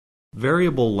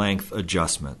Variable length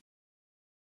adjustment.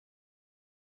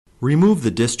 Remove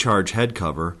the discharge head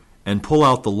cover and pull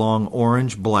out the long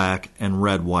orange, black, and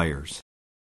red wires.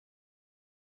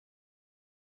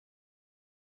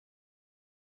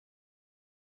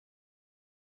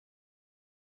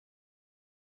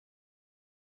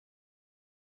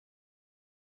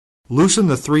 Loosen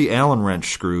the 3 Allen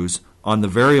wrench screws on the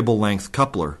variable length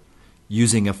coupler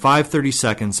using a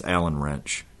 5/32 Allen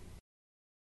wrench.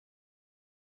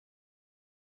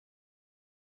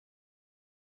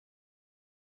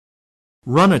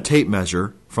 Run a tape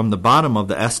measure from the bottom of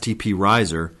the STP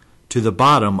riser to the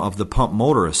bottom of the pump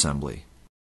motor assembly.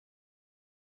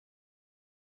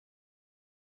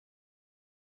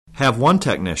 Have one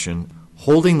technician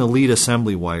holding the lead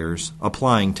assembly wires,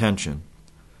 applying tension.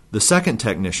 The second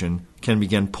technician can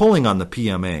begin pulling on the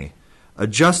PMA,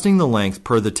 adjusting the length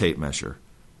per the tape measure.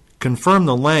 Confirm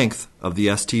the length of the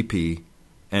STP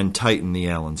and tighten the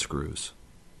Allen screws.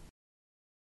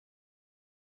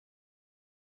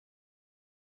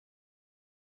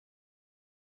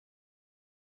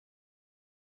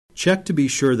 Check to be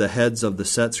sure the heads of the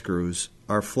set screws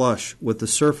are flush with the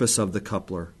surface of the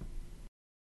coupler.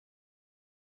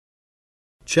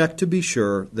 Check to be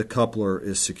sure the coupler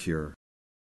is secure.